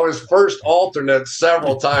was first alternate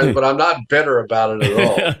several times, but I'm not bitter about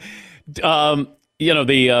it at all.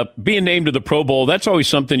 Being named to the Pro Bowl, that's always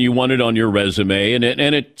something you wanted on your resume, and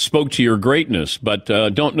it spoke to your greatness. But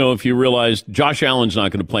don't know if you realized Josh Allen's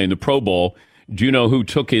not going to play in the Pro Bowl. Do you know who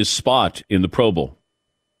took his spot in the Pro Bowl?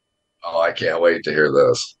 Oh, I can't wait to hear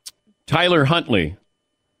this. Tyler Huntley.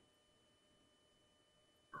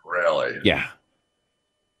 Really? Yeah.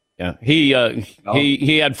 He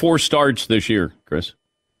had 4 starts this year, Chris.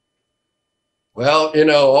 Well,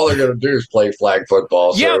 all they're going to do is play flag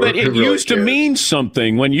football. So but it used to mean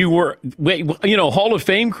something when you were, Hall of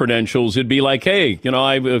Fame credentials. It'd be like, hey,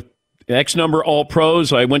 I have X number All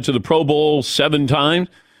Pros. I went to the Pro Bowl 7 times.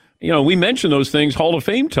 We mention those things Hall of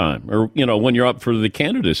Fame time, or when you're up for the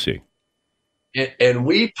candidacy. And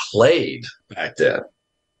we played back then.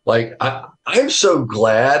 Like, I'm so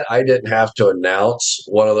glad I didn't have to announce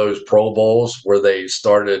one of those Pro Bowls where they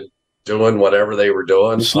started doing whatever they were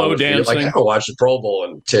doing. Slow dancing. Like, I haven't watched the Pro Bowl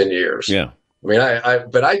in 10 years. Yeah. I mean,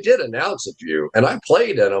 but I did announce a few, and I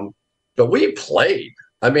played in them, but we played.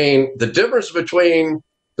 I mean, the difference between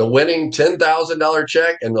the winning $10,000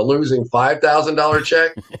 check and the losing $5,000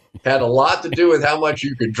 check had a lot to do with how much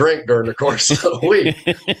you could drink during the course of the week.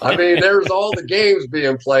 I mean, there's all the games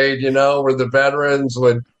being played, where the veterans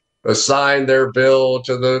would assign their bill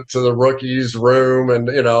to the rookies' room, and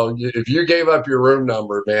if you gave up your room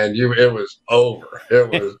number, man, it was over. It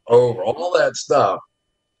was over. All that stuff.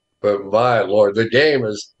 But my Lord, the game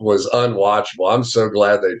was unwatchable. I'm so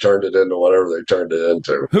glad they turned it into whatever they turned it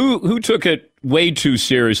into. Who took it way too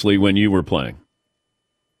seriously when you were playing?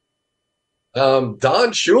 Don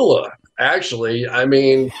Shula, actually. I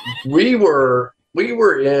mean, we were we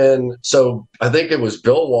were in, so I think it was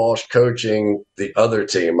Bill Walsh coaching the other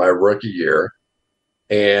team my rookie year.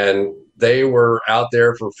 And they were out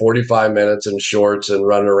there for 45 minutes in shorts and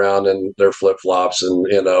running around in their flip-flops and,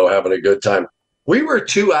 having a good time. We were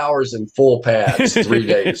 2 hours in full pads 3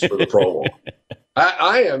 days for the Pro Bowl.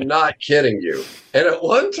 I am not kidding you. And at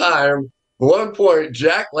one point,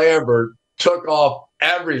 Jack Lambert took off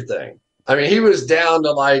everything. I mean, he was down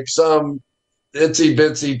to like some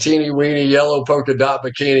itsy-bitsy, teeny-weeny yellow polka dot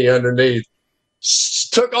bikini underneath.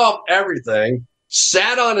 Took off everything,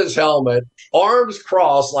 sat on his helmet, arms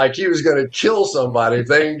crossed like he was going to kill somebody if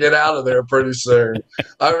they didn't get out of there pretty soon.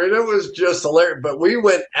 I mean, it was just hilarious. But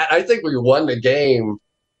I think we won the game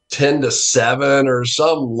 10-7 or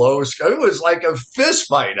some low score. It was like a fist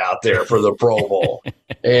fight out there for the Pro Bowl.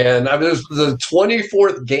 And I mean, it was the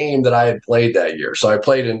 24th game that I had played that year. So I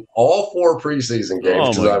played in all 4 preseason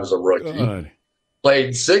games because I was a rookie. God.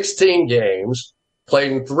 Played 16 games.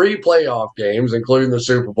 Played in 3 playoff games, including the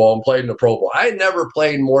Super Bowl, and played in the Pro Bowl. I had never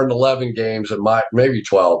played more than 11 games maybe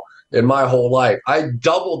 12 in my whole life. I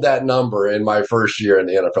doubled that number in my first year in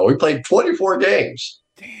the NFL. We played 24 games.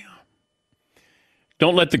 Damn.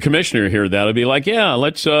 Don't let the commissioner hear that. It'll be like, yeah,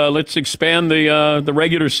 let's expand the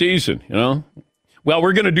regular season. Well,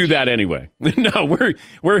 we're going to do that anyway. No,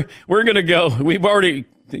 we're going to go. We've already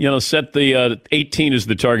set the 18 as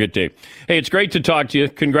the target date. Hey, it's great to talk to you.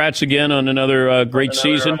 Congrats again on another great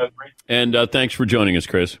season. And thanks for joining us,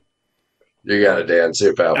 Chris. You got it, Dan. See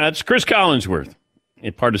you, pal. That's Cris Collinsworth, a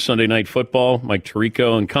part of Sunday Night Football. Mike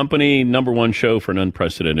Tirico and company, #1 show for an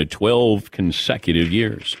unprecedented 12 consecutive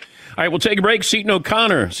years. All right, we'll take a break. Seton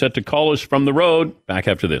O'Connor set to call us from the road. Back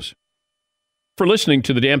after this. For listening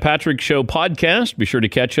to the Dan Patrick Show podcast, be sure to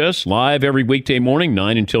catch us live every weekday morning,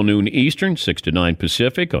 9 until noon Eastern, 6 to 9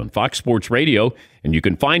 Pacific on Fox Sports Radio. And you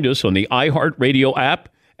can find us on the iHeartRadio app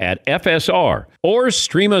at FSR or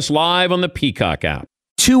stream us live on the Peacock app.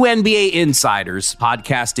 2 NBA insiders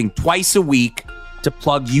podcasting twice a week to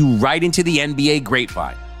plug you right into the NBA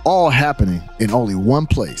grapevine. All happening in only one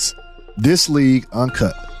place. This League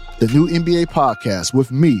Uncut, the new NBA podcast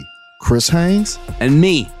with me, Chris Haynes, and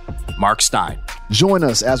me, Mark Stein. Join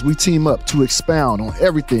us as we team up to expound on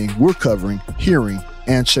everything we're covering, hearing,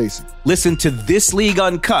 and chasing. Listen to This League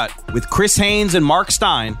Uncut with Chris Haynes and Mark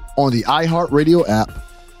Stein on the iHeartRadio app,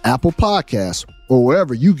 Apple Podcasts, or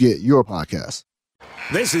wherever you get your podcasts.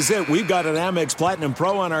 This is it. We've got an Amex Platinum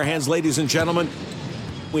Pro on our hands, ladies and gentlemen.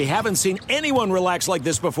 We haven't seen anyone relax like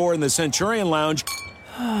this before in the Centurion Lounge.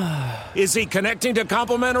 Is he connecting to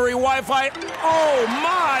complimentary Wi-Fi? Oh,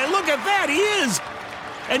 my. Look at that. He is.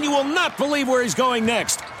 And you will not believe where he's going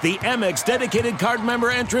next. The Amex dedicated card member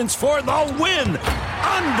entrance for the win.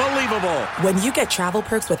 Unbelievable. When you get travel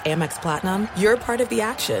perks with Amex Platinum, you're part of the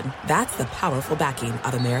action. That's the powerful backing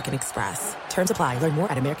of American Express. Terms apply. Learn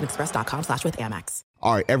more at americanexpress.com/withAmex.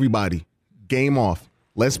 All right, everybody, game off.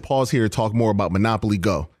 Let's pause here to talk more about Monopoly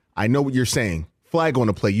Go. I know what you're saying. Flag on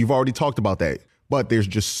the play. You've already talked about that. But there's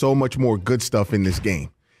just so much more good stuff in this game.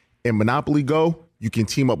 In Monopoly Go, you can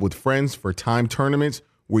team up with friends for time tournaments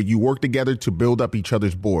where you work together to build up each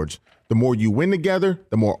other's boards. The more you win together,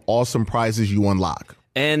 the more awesome prizes you unlock.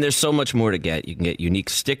 And there's so much more to get. You can get unique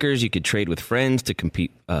stickers. You could trade with friends to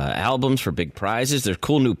compete albums for big prizes. There's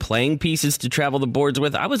cool new playing pieces to travel the boards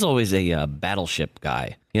with. I was always a battleship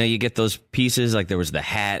guy. You get those pieces, like there was the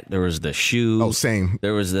hat, there was the shoe. Oh, same.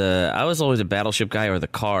 I was always a battleship guy, or the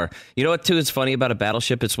car. You know what, too, is funny about a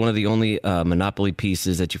battleship? It's one of the only Monopoly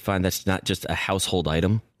pieces that you find that's not just a household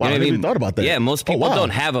item. Wow, I never even thought about that. Yeah, most people don't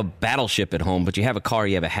have a battleship at home, but you have a car,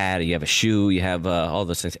 you have a hat, you have a shoe, you have all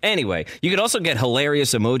those things. Anyway, you could also get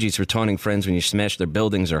hilarious emojis for taunting friends when you smash their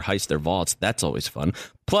buildings or heist their vaults. That's always fun.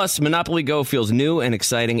 Plus, Monopoly Go feels new and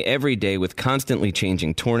exciting every day with constantly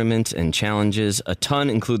changing tournaments and challenges. A ton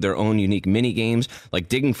include their own unique mini games, like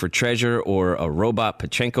digging for treasure or a robot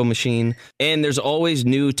Pachinko machine. And there's always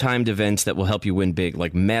new timed events that will help you win big,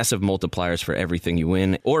 like massive multipliers for everything you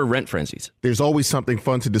win, or rent frenzies. There's always something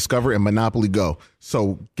fun to discover in Monopoly Go.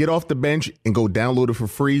 So get off the bench and go download it for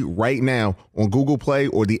free right now on Google Play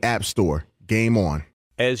or the App Store. Game on.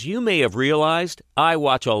 As you may have realized, I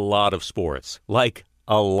watch a lot of sports, like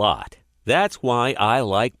a lot. That's why I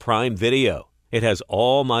like Prime Video. It has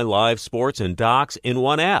all my live sports and docs in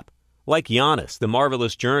one app, like Giannis, The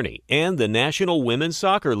Marvelous Journey, and the National Women's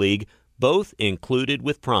Soccer League, both included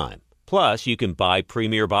with Prime. Plus, you can buy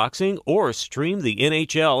Premier Boxing or stream the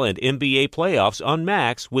NHL and NBA playoffs on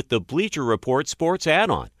Max with the Bleacher Report Sports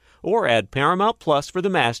add-on, or add Paramount Plus for the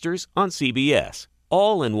Masters on CBS.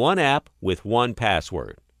 All in one app with one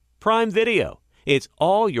password. Prime Video. It's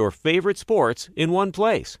all your favorite sports in one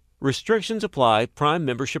place. Restrictions apply. Prime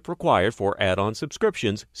membership required for add-on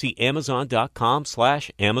subscriptions. See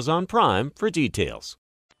Amazon.com/Amazon Prime for details.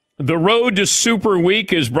 The Road to Super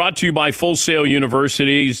Week is brought to you by Full Sail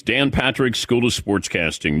University's Dan Patrick School of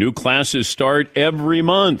Sportscasting. New classes start every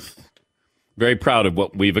month. Very proud of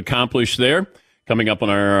what we've accomplished there. Coming up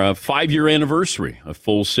on our 5-year anniversary of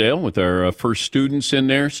Full Sail with our first students in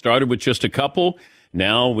there. Started with just a couple,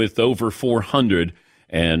 now with over 400,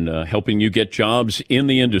 and helping you get jobs in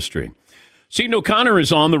the industry. Seton O'Connor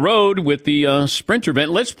is on the road with the Sprinter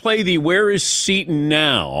event. Let's play the Where is Seton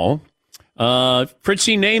Now?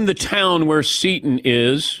 Fritzy, name the town where Seton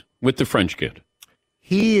is with the French kid.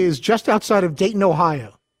 He is just outside of Dayton,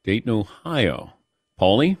 Ohio. Dayton, Ohio.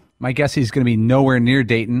 Paulie? My guess he's going to be nowhere near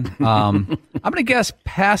Dayton. I'm going to guess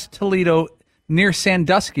past Toledo, near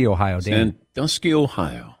Sandusky, Ohio. Dan. Sandusky,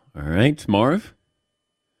 Ohio. All right. Marv?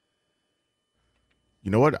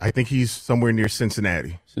 You know what? I think he's somewhere near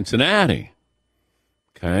Cincinnati. Cincinnati.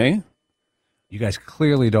 Okay. You guys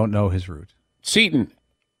clearly don't know his route. Seton,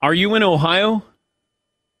 are you in Ohio?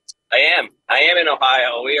 I am in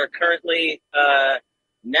Ohio. We are currently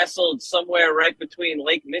nestled somewhere right between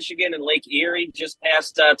Lake Michigan and Lake Erie, just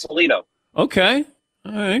past Toledo. Okay.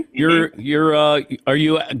 All right. You're are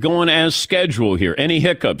you going as scheduled here? Any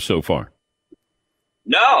hiccups so far?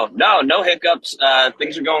 No hiccups.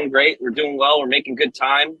 Things are going great. We're doing well. We're making good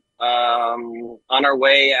time. On our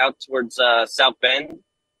way out towards South Bend.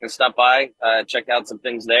 Gonna stop by, check out some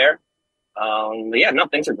things there.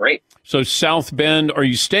 Things are great. So South Bend, are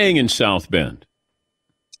you staying in South Bend?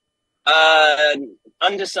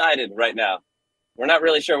 Undecided right now. We're not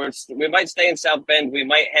really sure. We might stay in South Bend. We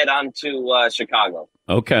might head on to Chicago.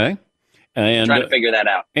 Okay. And trying to figure that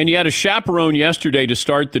out. And you had a chaperone yesterday to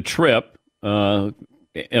start the trip. A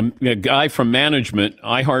guy from management,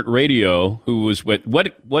 iHeartRadio, who was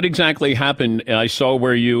what exactly happened? I saw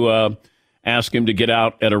where you asked him to get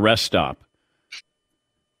out at a rest stop.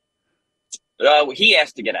 He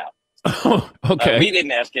asked to get out. Oh, okay. We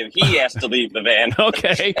didn't ask him. He asked to leave the van.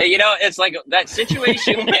 Okay. It's like that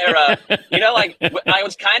situation where, I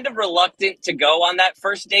was kind of reluctant to go on that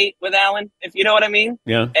first date with Alan, if you know what I mean.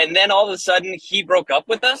 Yeah. And then all of a sudden he broke up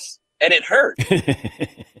with us and it hurt.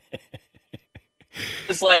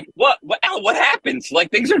 It's like, Alan, what happened? Like,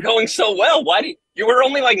 things are going so well. Why you were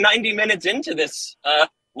only like 90 minutes into this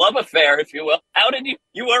love affair, if you will. How did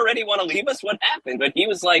you already want to leave us? What happened? But he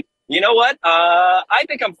was like, you know what? I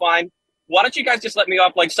think I'm fine. Why don't you guys just let me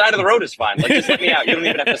off? Like, side of the road is fine. Like, just let me out. You don't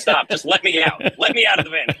even have to stop. Just let me out. Let me out of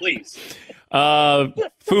the van, please.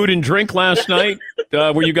 Food and drink last night.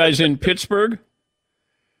 Were you guys in Pittsburgh?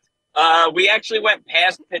 We actually went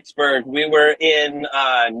past Pittsburgh. We were in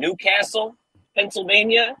Newcastle,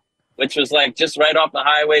 Pennsylvania, which was like just right off the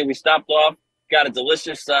highway. We stopped off, got a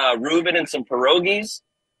delicious Reuben and some pierogies.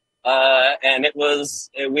 And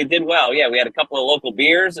we did well. Yeah, we had a couple of local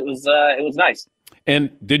beers. It was nice.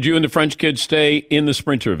 And did you and the French kid stay in the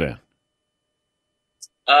Sprinter van?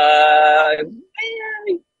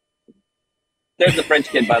 There's the French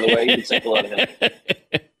kid, by the way. You can say hello to him.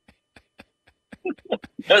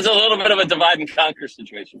 It was a little bit of a divide and conquer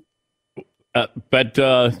situation. But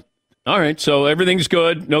all right, so everything's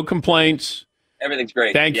good. No complaints. Everything's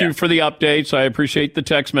great. Thank you for the updates. I appreciate the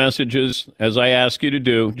text messages, as I ask you to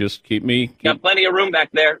do. Just keep got plenty of room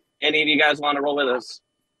back there. Any of you guys want to roll with us?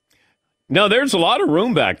 No, there's a lot of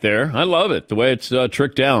room back there. I love it, the way it's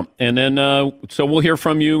tricked out. And then, so we'll hear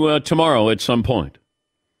from you tomorrow at some point.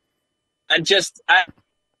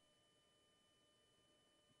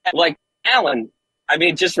 Like Alan,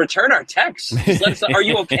 just return our text. Just let us know, are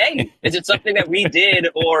you okay? Is it something that we did,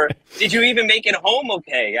 or did you even make it home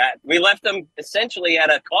okay? We left him essentially at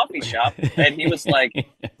a coffee shop, and he was like,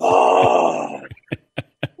 oh.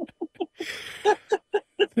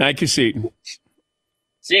 Thank you, Seton.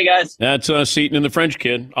 See you guys. That's Seton and the French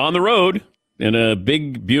kid on the road in a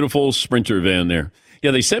big, beautiful Sprinter van there.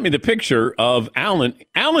 Yeah, they sent me the picture of Alan.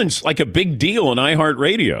 Alan's like a big deal in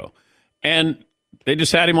iHeartRadio, and they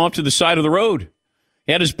just had him off to the side of the road.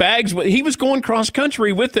 He had his bags. He was going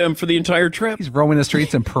cross-country with them for the entire trip. He's roaming the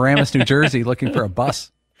streets in Paramus, New Jersey, looking for a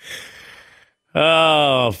bus.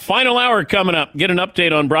 Final hour coming up. Get an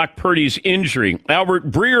update on Brock Purdy's injury. Albert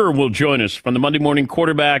Breer will join us from the Monday Morning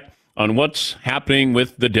Quarterback on what's happening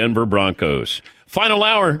with the Denver Broncos. Final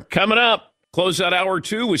hour coming up. Close out hour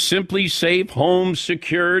 2 with Simply Safe Home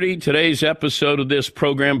Security. Today's episode of this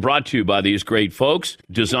program brought to you by these great folks.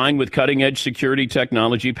 Designed with cutting-edge security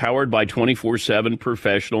technology powered by 24/7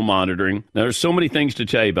 professional monitoring. Now, there's so many things to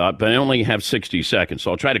tell you about, but I only have 60 seconds,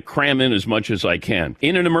 so I'll try to cram in as much as I can.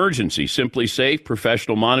 In an emergency, Simply Safe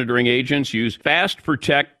professional monitoring agents use Fast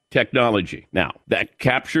Protect technology. Now, that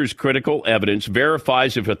captures critical evidence,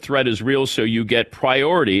 verifies if a threat is real, so you get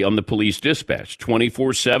priority on the police dispatch.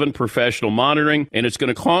 24/7 professional monitoring, and it's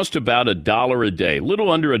going to cost about $1 a day,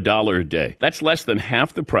 little under $1 a day. That's less than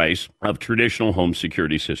half the price of traditional home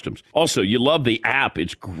security systems. Also, you love the app.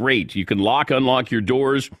 It's great. You can unlock your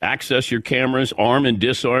doors, access your cameras, arm and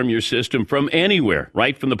disarm your system from anywhere,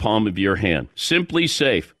 right from the palm of your hand. Simply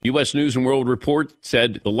Safe. U.S. News and World Report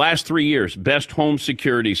said the last 3 years, best home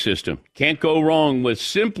security system. Can't go wrong with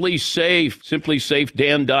Simply Safe.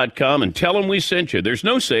 SimplySafeDan.com, and tell them we sent you. There's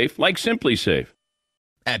no safe like Simply Safe.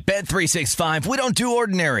 At Bet365, we don't do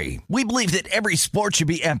ordinary. We believe that every sport should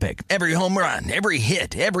be epic. Every home run, every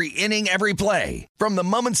hit, every inning, every play. From the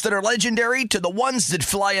moments that are legendary to the ones that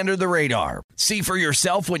fly under the radar. See for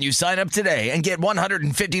yourself when you sign up today and get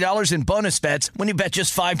 $150 in bonus bets when you bet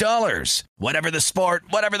just $5. Whatever the sport,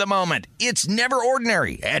 whatever the moment, it's never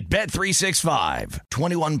ordinary at Bet365.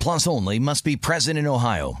 21 plus only. Must be present in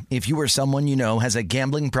Ohio. If you or someone you know has a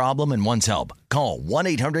gambling problem and wants help, call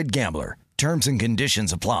 1-800-GAMBLER. Terms and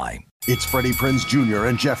conditions apply. It's Freddie Prinze Jr.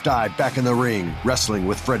 and Jeff Dye back in the ring. Wrestling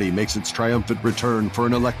with Freddie makes its triumphant return for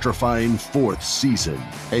an electrifying 4th season.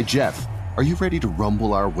 Hey, Jeff, are you ready to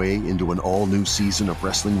rumble our way into an all-new season of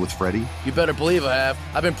Wrestling with Freddie? You better believe I have.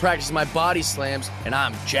 I've been practicing my body slams, and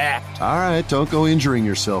I'm jacked. All right, don't go injuring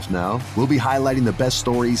yourself now. We'll be highlighting the best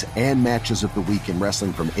stories and matches of the week in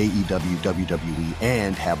wrestling from AEW, WWE,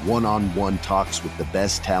 and have one-on-one talks with the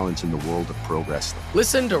best talents in the world of pro wrestling.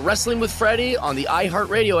 Listen to Wrestling with Freddie on the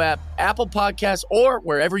iHeartRadio app, Apple Podcasts, or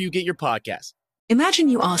wherever you get your podcasts. Imagine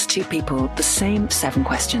you ask two people the same 7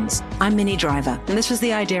 questions. I'm Minnie Driver, and this was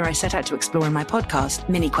the idea I set out to explore in my podcast,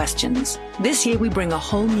 Mini Questions. This year, we bring a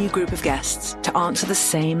whole new group of guests to answer the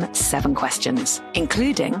same 7 questions,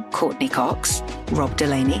 including Courtney Cox, Rob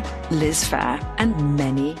Delaney, Liz Phair, and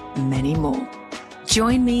many, many more.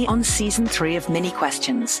 Join me on Season 3 of Mini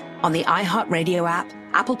Questions on the iHeartRadio app,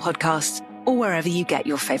 Apple Podcasts, or wherever you get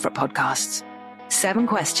your favorite podcasts. 7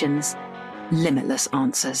 questions, limitless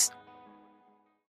answers.